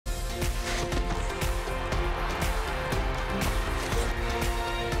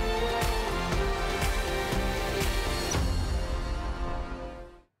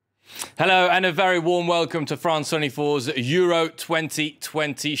Hello and a very warm welcome to France 24's Euro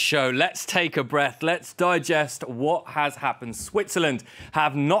 2020 show. Let's take a breath. Let's digest what has happened. Switzerland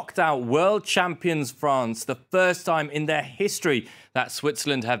have knocked out world champions France, the first time in their history that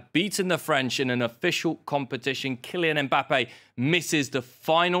Switzerland have beaten the French in an official competition. Kylian Mbappé misses the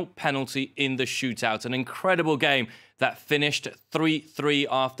final penalty in the shootout. An incredible game that finished 3-3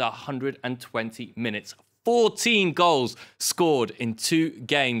 after 120 minutes. 14 goals scored in 2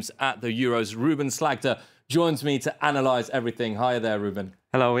 games at the Euros. Ruben Slagter joins me to analyse everything. Hi there, Ruben.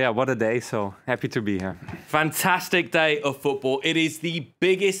 Hello, yeah, what a day, so happy to be here. Fantastic day of football. It is the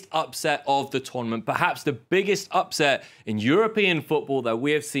biggest upset of the tournament, perhaps the biggest upset in European football that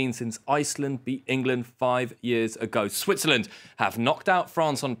we have seen since Iceland beat England 5 years ago. Switzerland have knocked out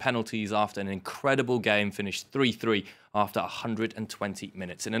France on penalties after an incredible game, finished 3-3 after 120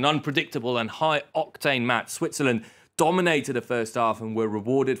 minutes. In an unpredictable and high-octane match, Switzerland dominated the first half and were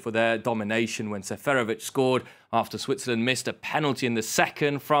rewarded for their domination when Seferovic scored after Switzerland missed a penalty in the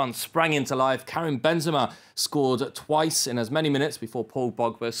second. France sprang into life. Karim Benzema scored twice in as many minutes before Paul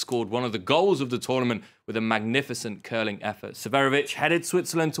Pogba scored one of the goals of the tournament with a magnificent curling effort. Seferovic headed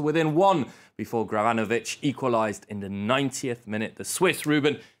Switzerland to within 1 before Gravanovic equalised in the 90th minute. The Swiss,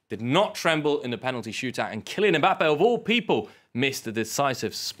 Ruben, did not tremble in the penalty shootout, and Kylian Mbappé, of all people, missed a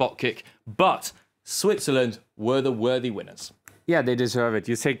decisive spot kick. But Switzerland were the worthy winners. Yeah, they deserve it.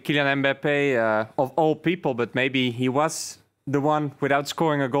 You say Kylian Mbappé, of all people, but maybe he was the one without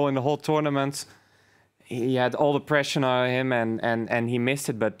scoring a goal in the whole tournament. He had all the pressure on him and he missed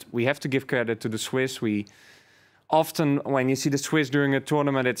it, but we have to give credit to the Swiss. We often, when you see the Swiss during a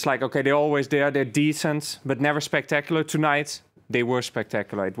tournament, it's like, okay, they're always there, they're decent, but never spectacular. Tonight, they were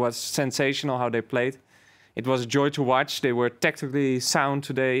spectacular. It was sensational how they played. It was a joy to watch. They were tactically sound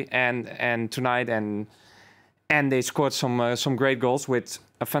today and tonight, and they scored some great goals with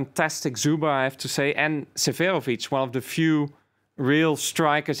a fantastic Zuba, I have to say, and Seferovic, one of the few real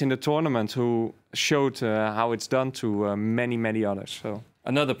strikers in the tournament who showed how it's done to many others. So.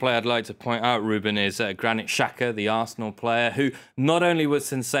 Another player I'd like to point out, Ruben, is Granit Xhaka, the Arsenal player, who not only was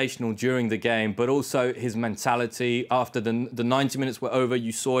sensational during the game, but also his mentality. After the 90 minutes were over,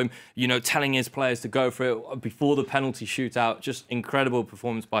 you saw him, telling his players to go for it before the penalty shootout. Just incredible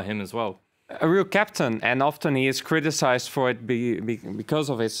performance by him as well. A real captain, and often he is criticized for it because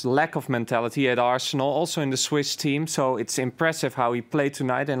of his lack of mentality at Arsenal, also in the Swiss team. So it's impressive how he played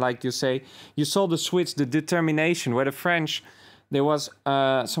tonight. And like you say, you saw the Swiss, the determination, where the French... There was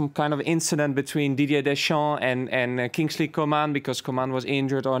some kind of incident between Didier Deschamps and Kingsley Coman because Coman was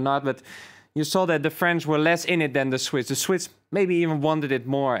injured or not. But you saw that the French were less in it than the Swiss. The Swiss maybe even wanted it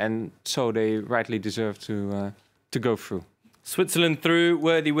more, and so they rightly deserve to go through. Switzerland through,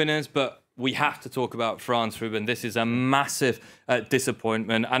 worthy winners, but we have to talk about France, Ruben. This is a massive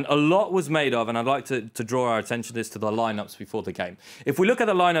disappointment, and a lot was made of, and I'd like to draw our attention to this, to the lineups before the game. If we look at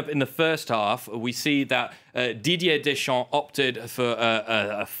the lineup in the first half, we see that Didier Deschamps opted for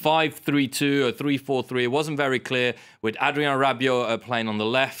a 5-3-2, a 3-4-3. It wasn't very clear, with Adrien Rabiot playing on the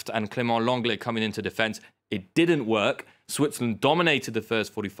left and Clément Lenglet coming into defence. It didn't work. Switzerland dominated the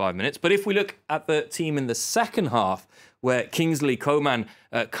first 45 minutes. But if we look at the team in the second half, where Kingsley Coman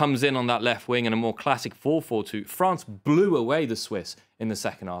comes in on that left wing in a more classic 4-4-2, France blew away the Swiss in the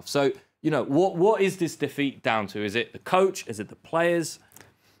second half. So, what is this defeat down to? Is it the coach? Is it the players?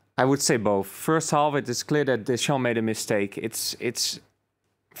 I would say both. First half, it is clear that Deschamps made a mistake.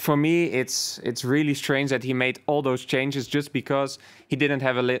 For me, it's really strange that he made all those changes just because he didn't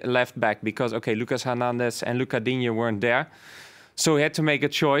have a left back. Because, okay, Lucas Hernandez and Lucas Digne weren't there. So he had to make a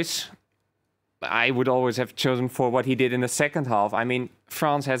choice. I would always have chosen for what he did in the second half. I mean,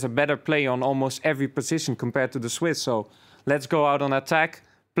 France has a better play on almost every position compared to the Swiss. So let's go out on attack,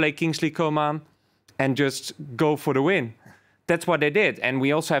 play Kingsley Coman, and just go for the win. That's what they did. And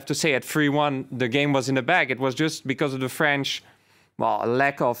we also have to say at 3-1, the game was in the bag. It was just because of the French, well,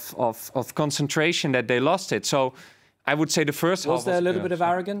 lack of concentration that they lost it. So I would say the first half... Was there a little bit of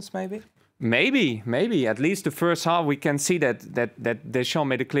arrogance, maybe? Maybe. At least the first half, we can see that Deschamps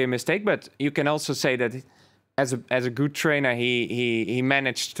made a clear mistake. But you can also say that as a good trainer, he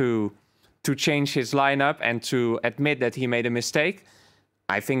managed to change his lineup and to admit that he made a mistake.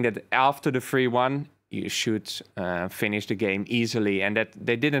 I think that after the 3-1, you should finish the game easily, and that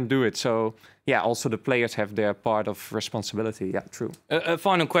they didn't do it. So, yeah, also the players have their part of responsibility. Yeah, true. A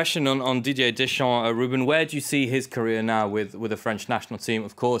final question on Didier Deschamps. Ruben, where do you see his career now with the French national team?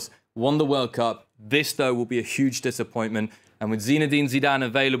 Of course, won the World Cup. This, though, will be a huge disappointment. And with Zinedine Zidane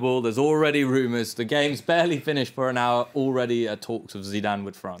available, there's already rumours. The game's barely finished for an hour, already talks of Zidane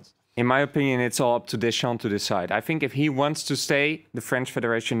with France. in my opinion, it's all up to Deschamps to decide. I think if he wants to stay, the French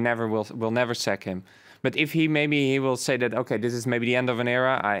Federation will never sack him. But if he will say that, okay, this is maybe the end of an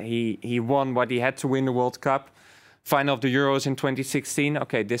era. He won what he had to win, the World Cup, final of the Euros in 2016.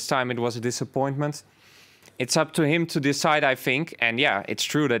 Okay, this time it was a disappointment. It's up to him to decide, I think. And yeah, it's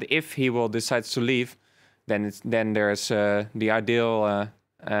true that if he will decide to leave, then there's the ideal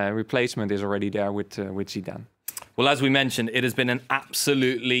replacement is already there with Zidane. Well, as we mentioned, it has been an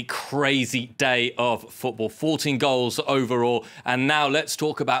absolutely crazy day of football. 14 goals overall. And now let's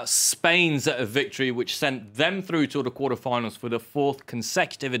talk about Spain's victory, which sent them through to the quarterfinals for the 4th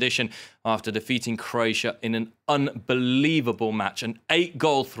consecutive edition after defeating Croatia in an unbelievable match. An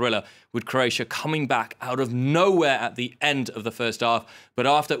 8-goal thriller, with Croatia coming back out of nowhere at the end of the first half. But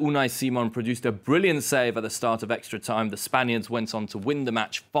after Unai Simon produced a brilliant save at the start of extra time, the Spaniards went on to win the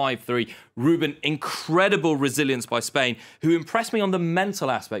match 5-3. Ruben, incredible resilience by Spain, who impressed me on the mental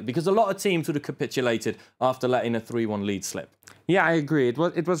aspect, because a lot of teams would have capitulated after letting a 3-1 lead slip. Yeah, I agree.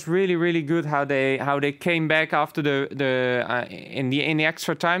 It was really good how they came back after in the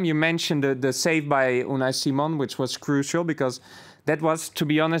extra time. You mentioned the save by Unai Simon, which was crucial, because that was, to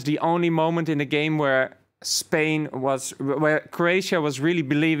be honest, the only moment in the game where Croatia was really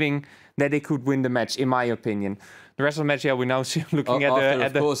believing that they could win the match, in my opinion. The rest of the match, yeah, we now see looking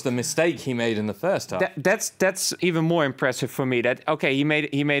at the mistake he made in the first half. That's even more impressive for me. That okay, he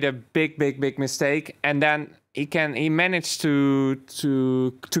made a big mistake, and then he managed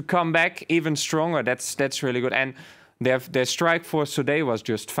to come back even stronger. That's really good. And their strike force today was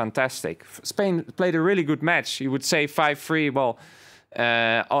just fantastic. Spain played a really good match. You would say 5-3. Well,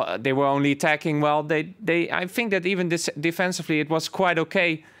 they were only attacking well. I think that even defensively it was quite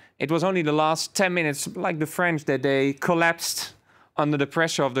okay. It was only the last 10 minutes, like the French, that they collapsed under the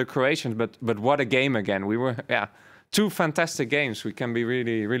pressure of the Croatians. But what a game again! We were 2 fantastic games. We can be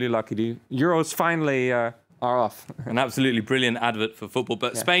really lucky. The Euros finally are off. An absolutely brilliant advert for football.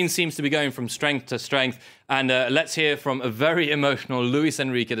 But yeah. Spain seems to be going from strength to strength. And let's hear from a very emotional Luis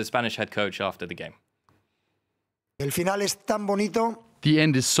Enrique, the Spanish head coach, after the game. El final es tan bonito. The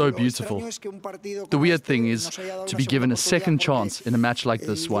end is so beautiful. The weird thing is to be given a second chance in a match like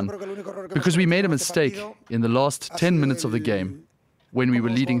this one, because we made a mistake in the last 10 minutes of the game when we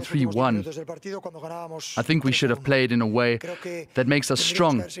were leading 3-1. I think we should have played in a way that makes us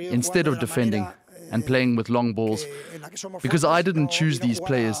strong instead of defending and playing with long balls, because I didn't choose these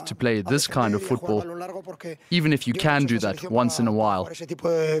players to play this kind of football, even if you can do that once in a while.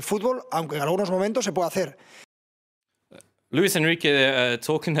 Luis Enrique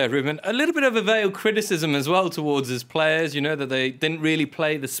talking there, Ruben. A little bit of a veiled criticism as well towards his players, you know, that they didn't really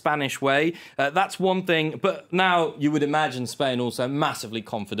play the Spanish way. That's one thing. But now you would imagine Spain also massively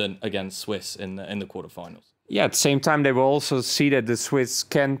confident against Swiss in the quarterfinals. Yeah, at the same time, they will also see that the Swiss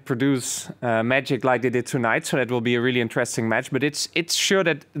can produce magic like they did tonight. So that will be a really interesting match. But it's sure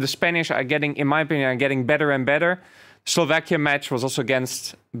that the Spanish are getting, in my opinion, are getting better and better. Slovakia match was also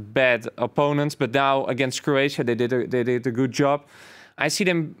against bad opponents, but now against Croatia they did a good job. I see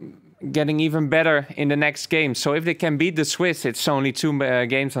them getting even better in the next game. So if they can beat the Swiss, it's only 2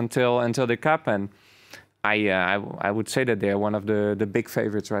 games until the cup, and I would say that they are one of the big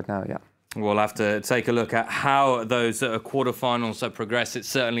favorites right now. Yeah. We'll have to take a look at how those quarterfinals progress. It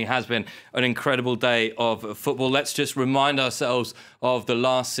certainly has been an incredible day of football. Let's just remind ourselves of the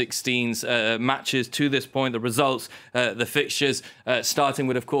last 16's matches to this point, the results, the fixtures, starting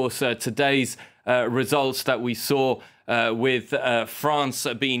with, of course, today's results that we saw with France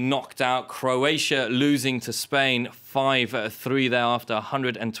being knocked out, Croatia losing to Spain 5-3 there after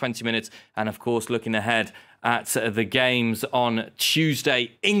 120 minutes. And, of course, looking ahead at the games on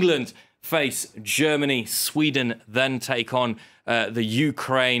Tuesday, England face Germany, Sweden then take on the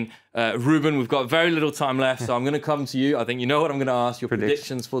Ukraine. Ruben, we've got very little time left, so I'm going to come to you. I think you know what I'm going to ask. Your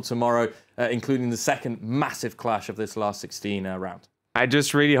predictions for tomorrow, including the second massive clash of this last 16 round. I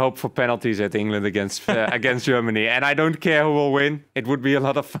just really hope for penalties at England against Germany. And I don't care who will win. It would be a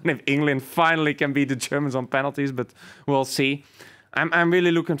lot of fun if England finally can beat the Germans on penalties, but we'll see. I'm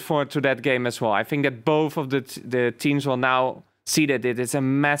really looking forward to that game as well. I think that both of the teams will now see that it is a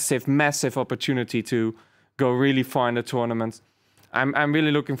massive opportunity to go really far in the tournament. I'm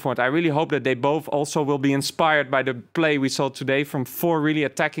really looking forward. I really hope that they both also will be inspired by the play we saw today from 4 really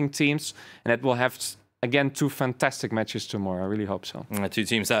attacking teams, and that will have, again, 2 fantastic matches tomorrow. I really hope so. 2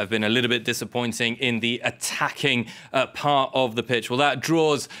 teams that have been a little bit disappointing in the attacking part of the pitch. Well, that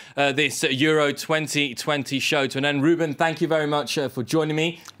draws this Euro 2020 show to an end. Ruben, thank you very much for joining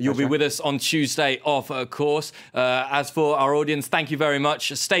me. You'll be with us on Tuesday, of course. As for our audience, thank you very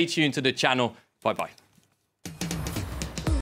much. Stay tuned to the channel. Bye-bye.